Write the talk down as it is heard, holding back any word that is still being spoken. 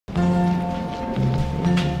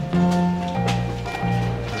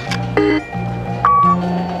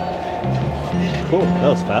That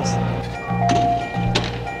was fast.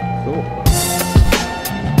 Cool.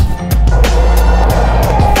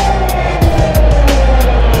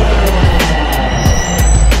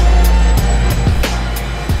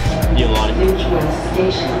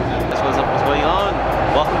 What's going on?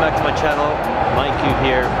 Welcome back to my channel. Maiku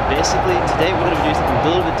here. Basically, today we're going to be doing something a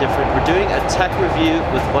little bit different. We're doing a tech review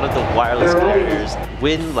with one of the wireless carriers.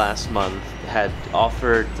 Win last month had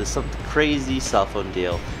offered some crazy cell phone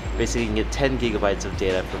deal. Basically, you can get 10 gigabytes of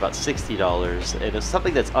data for about $60, and it's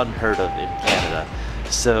something that's unheard of in Canada.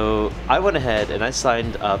 So I went ahead and I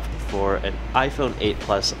signed up for an iPhone 8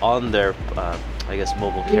 Plus on their I guess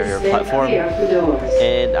mobile carrier platform,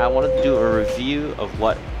 and I wanted to do a review of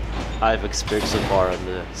what I've experienced so far on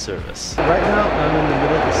the service. Right now I'm in the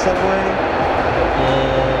middle of the subway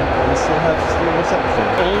and we still have slow reception.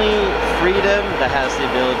 Only Freedom that has the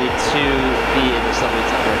ability to be in the subway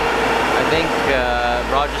network. I think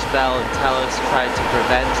Rogers, Bell, and TELUS tried to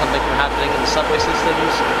prevent something from happening in the subway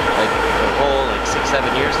systems like a whole 6-7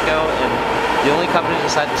 years ago, and the only company that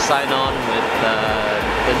decided to sign on with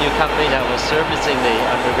the new company that was servicing the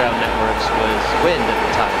underground networks was Wind at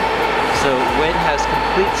the time. So Wind has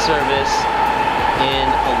complete service in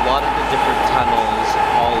a lot of the different tunnels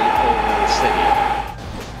all over the city.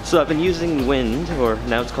 So I've been using Wind, or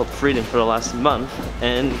now it's called Freedom, for the last month,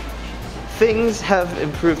 and things have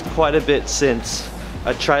improved quite a bit since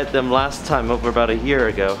I tried them last time over about a year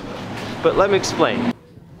ago. But let me explain.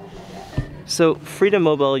 So Freedom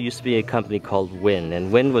Mobile used to be a company called Wind,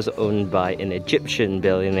 and Wind was owned by an Egyptian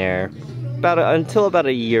billionaire until about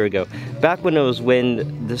a year ago. Back when it was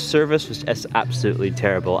Wind, the service was just absolutely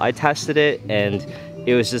terrible. I tested it and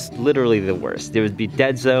it was just literally the worst. There would be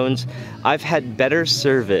dead zones. I've had better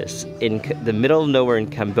service in the middle of nowhere in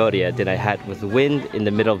Cambodia than I had with Wind in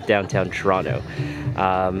the middle of downtown Toronto.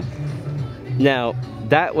 Now,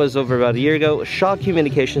 that was over about a year ago. Shaw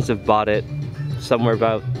Communications have bought it somewhere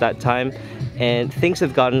about that time, and things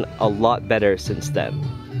have gotten a lot better since then.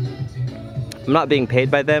 I'm not being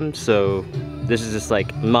paid by them, so this is just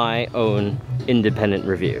like my own independent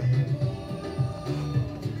review.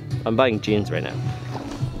 I'm buying jeans right now.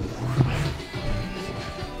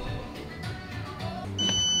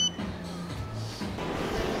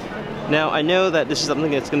 Now, I know that this is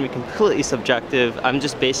something that's going to be completely subjective. I'm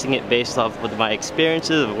just basing it based off of my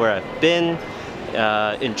experiences of where I've been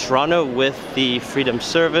in Toronto with the Freedom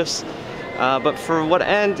service. But for what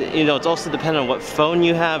end, you know, it's also dependent on what phone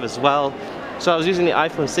you have as well. So I was using the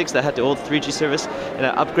iPhone 6 that had the old 3G service, and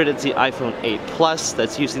I upgraded to the iPhone 8 Plus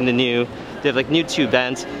that's using the new, they have like new 2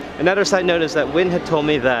 bands. Another side note is that Wind had told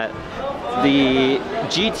me that the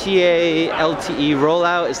GTA LTE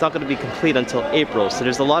rollout is not going to be complete until April. So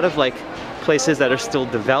there's a lot of like places that are still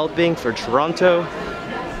developing for Toronto.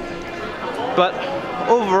 But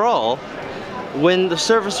overall, when the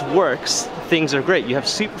service works, things are great. You have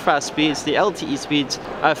super fast speeds. The LTE speeds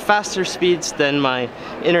have faster speeds than my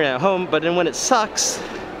internet at home, but then when it sucks,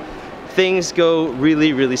 things go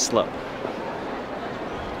really, really slow.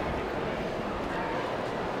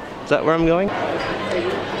 Is that where I'm going?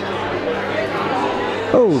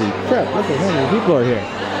 Holy crap, look at how many people are here.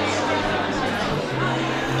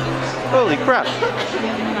 Holy crap.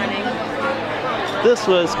 This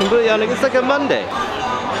was completely it's like a Monday.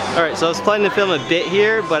 Alright, so I was planning to film a bit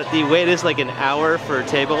here, but the wait is like an hour for a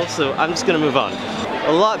table, so I'm just gonna move on.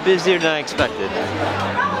 A lot busier than I expected.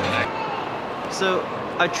 So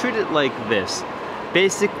I treat it like this.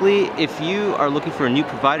 Basically, if you are looking for a new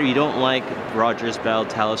provider, you don't like Rogers, Bell,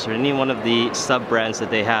 TELUS, or any one of the sub-brands that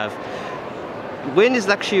they have, Wind is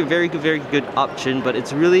actually a very good option, but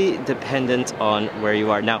it's really dependent on where you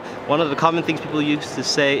are. Now, one of the common things people used to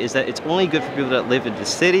say is that it's only good for people that live in the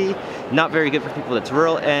city, not very good for people that's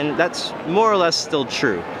rural, and that's more or less still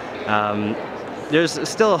true. There's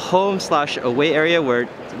still a home/away area where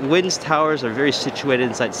Wind's towers are very situated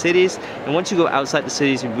inside cities, and once you go outside the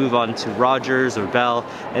cities, you move on to Rogers or Bell,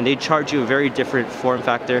 and they charge you a very different form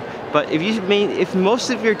factor. But if most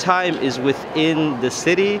of your time is within the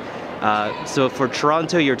city, so for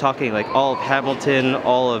Toronto, you're talking like all of Hamilton,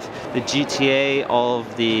 all of the GTA, all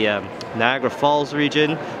of the Niagara Falls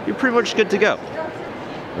region, you're pretty much good to go.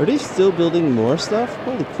 Are they still building more stuff?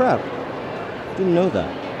 Holy crap. Didn't know that.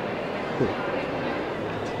 Cool.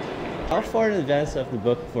 How far in advance do you have to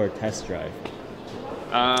book for a test drive?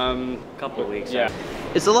 Couple of weeks. Yeah.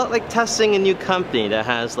 It's a lot like testing a new company that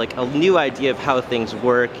has like a new idea of how things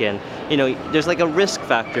work, and you know, there's like a risk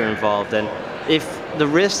factor involved, and if the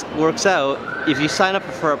risk works out, if you sign up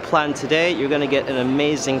for a plan today, you're going to get an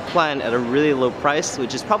amazing plan at a really low price,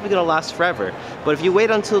 which is probably going to last forever. But if you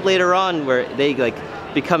wait until later on where they like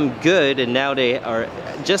become good, and now they are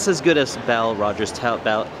just as good as Bell, Rogers,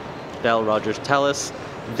 Telus,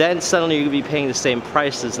 then suddenly you'll be paying the same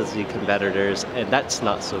prices as the competitors, and that's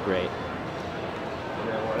not so great.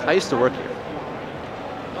 I used to work here.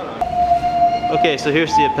 Okay, so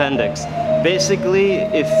here's the appendix. Basically,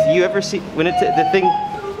 if you ever see, when it's the thing,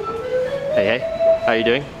 hey, how you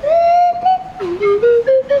doing?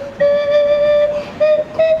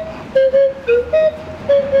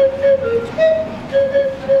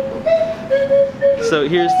 So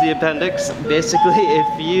here's the appendix. Basically,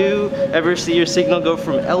 if you ever see your signal go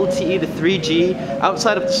from LTE to 3G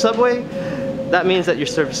outside of the subway, that means that your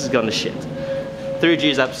service has gone to shit. 3G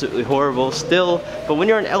is absolutely horrible still, but when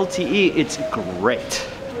you're on LTE, it's great.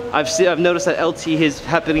 I've noticed that LTE is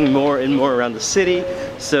happening more and more around the city,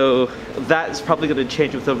 so that's probably going to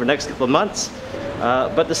change over the next couple of months.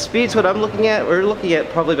 But the speeds, what I'm looking at, we're looking at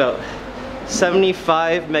probably about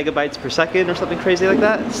 75 megabytes per second or something crazy like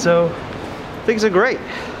that. So things are great.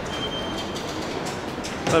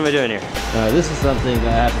 What am I doing here? This is something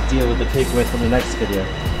I have to deal with the pig with in the next video.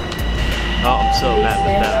 Oh, I'm so mad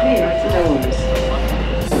with that.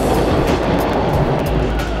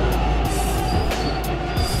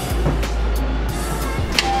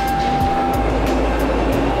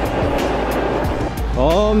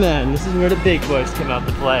 Oh man, this is where the big boys come out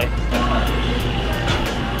to play.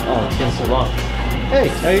 Oh, it's been so long. Hey,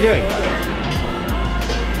 how are you doing?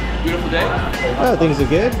 Beautiful day. Oh, things are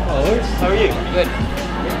good. Always. How are you? Good.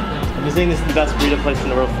 I've been saying this is the best burrito place in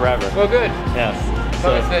the world forever. Well, good. Yes.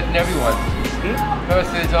 So I said everyone. I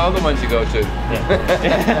said it's all the ones you go to.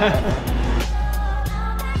 Yeah.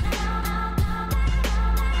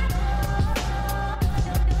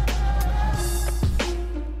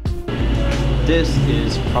 This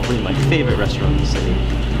is probably my favorite restaurant in the city.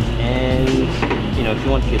 And, you know, if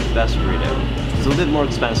you want to get the best burrito, it's a little bit more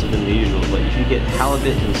expensive than the usual, but if you get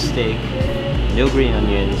halibut and steak, no green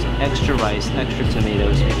onions, extra rice, extra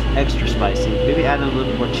tomatoes, extra spicy, maybe add a little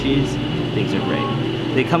bit more cheese, things are great.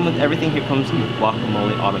 They come with everything here comes with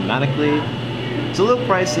guacamole automatically. It's a little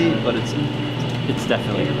pricey, but it's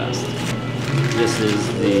definitely the best. This is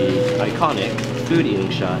the iconic food eating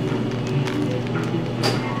shot.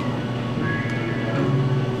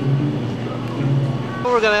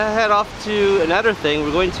 We're gonna head off to another thing.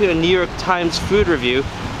 We're going to a New York Times food review.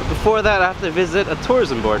 But before that, I have to visit a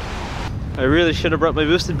tourism board. I really should have brought my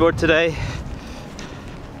boosted board today.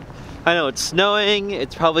 I know it's snowing,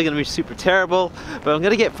 it's probably gonna be super terrible, but I'm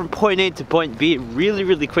gonna get from point A to point B really,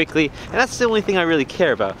 really quickly, and that's the only thing I really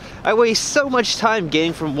care about. I waste so much time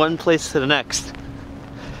getting from one place to the next.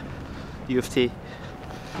 U of T.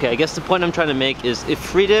 Okay, I guess the point I'm trying to make is if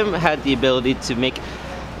Freedom had the ability to make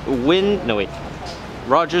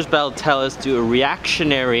Rogers, Bell, Telus do a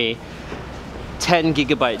reactionary 10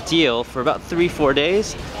 gigabyte deal for about 3-4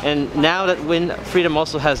 days, and now that Freedom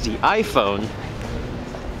also has the iPhone,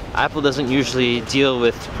 Apple doesn't usually deal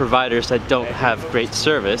with providers that don't have great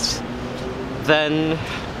service, then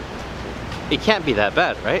it can't be that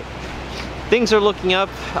bad, right? Things are looking up.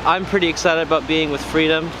 I'm pretty excited about being with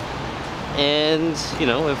Freedom, and you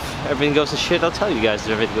know, if everything goes to shit, I'll tell you guys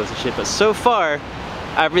if everything goes to shit, but so far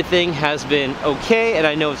everything has been okay, and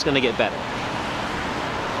I know it's gonna get better.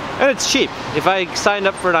 And it's cheap. If I signed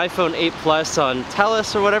up for an iPhone 8 Plus on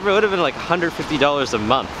Telus or whatever, it would have been like $150 a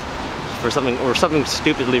month for something, or something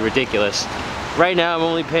stupidly ridiculous. Right now I'm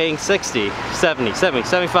only paying 60, 70,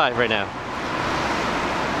 75 right now.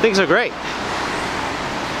 Things are great.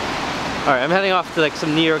 Alright, I'm heading off to like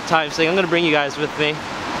some New York Times thing. I'm gonna bring you guys with me.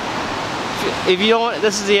 If you don't want,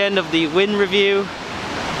 this is the end of the Win review.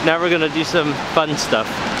 Now we're gonna do some fun stuff.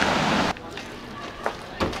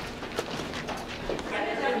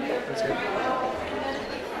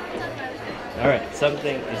 Alright,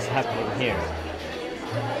 something is happening here.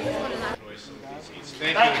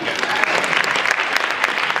 Thank you.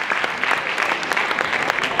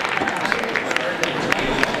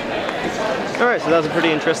 Alright, so that was a pretty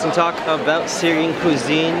interesting talk about Syrian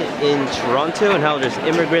cuisine in Toronto and how there's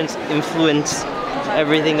immigrants influence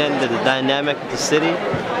everything, then the dynamic of the city.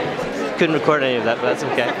 Couldn't record any of that, but that's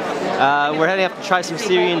okay. We're heading up to try some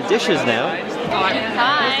Syrian dishes now. Hi.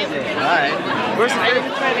 Hi. Where's the food?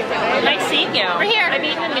 Nice seeing you. We're here. I'm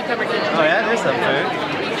eating a newcomer dinner. Oh yeah, there's some food.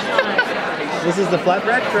 This is the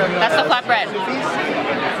flatbread from... That's the flatbread.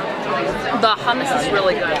 The hummus is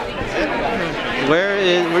really good. Where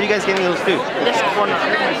are you guys getting those food? This corner.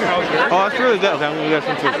 Oh, that's really good. Okay, I'm gonna get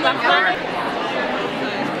some food.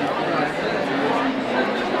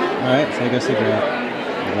 Alright, so I guess we got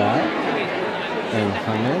that and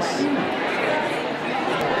hummus.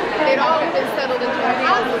 They'd all been settled into our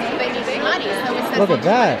houses, but they need money, so we said Look at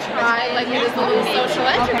that. Try like it is a little social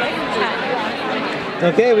edge.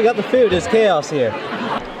 Okay, we got the food. There's chaos here. Oh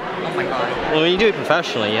my god. Well, when you do it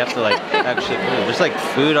professionally, you have to like actually. There's like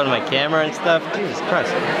food on my camera and stuff. Jesus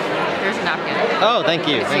Christ. Here's a napkin. Oh, thank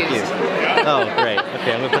you, thank you. Oh, great.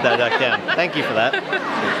 Okay, I'm gonna put that back down. Thank you for that.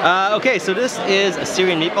 Okay, so this is a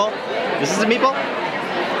Syrian meatball. This is a meatball?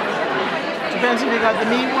 Depends if you got the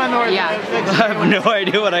meat one or the I have no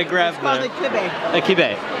idea what I grabbed It's called there. a kibbeh. A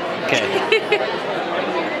kibbeh. Okay.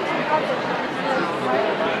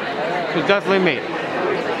 It's definitely meat.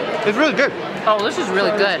 It's really good. Oh, this is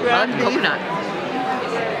really good. I like the coconut.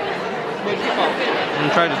 I'm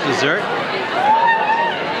gonna try the dessert.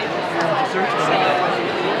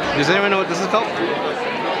 Does anyone know what this is called?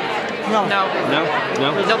 No. No. No?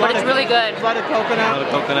 No? No, but it's really good. A lot of A coconut. lot of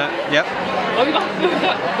coconut. Yep. Oh, you got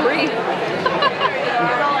 3.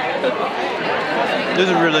 This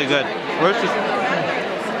is really good. Where's this?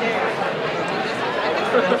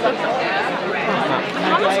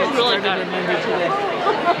 This is really good.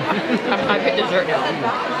 I picked dessert now.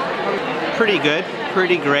 Pretty good.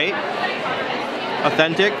 Pretty great.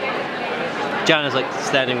 Authentic. Jana's like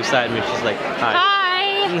standing beside me. She's like, hi. Hi.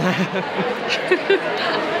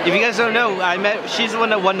 If you guys don't know, she's the one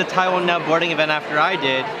that won the Taiwan Now boarding event after I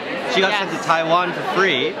did. She got sent to Taiwan for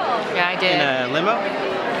free. Yeah, I did. In a limo?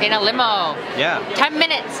 In a limo. Yeah. 10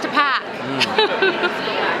 minutes to pack.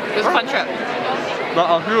 It was a fun trip. Well,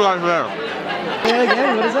 I'll see you guys there. Yeah,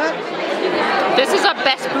 again, what is that? This is a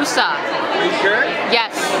bespusa. Are you sure?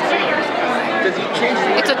 Yes. Because you changed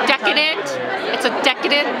the It's a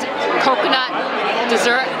decadent coconut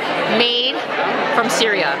dessert made from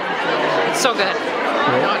Syria. It's so good.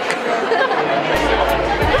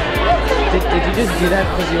 Did you just do that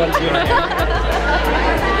because you want to do it?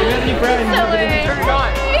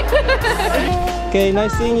 Okay,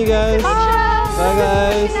 nice seeing you guys. Bye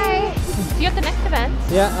guys. See you at the next event.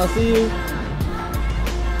 Yeah, I'll see you.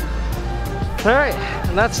 Alright,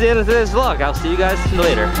 and that's the end of today's vlog. I'll see you guys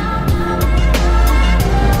later.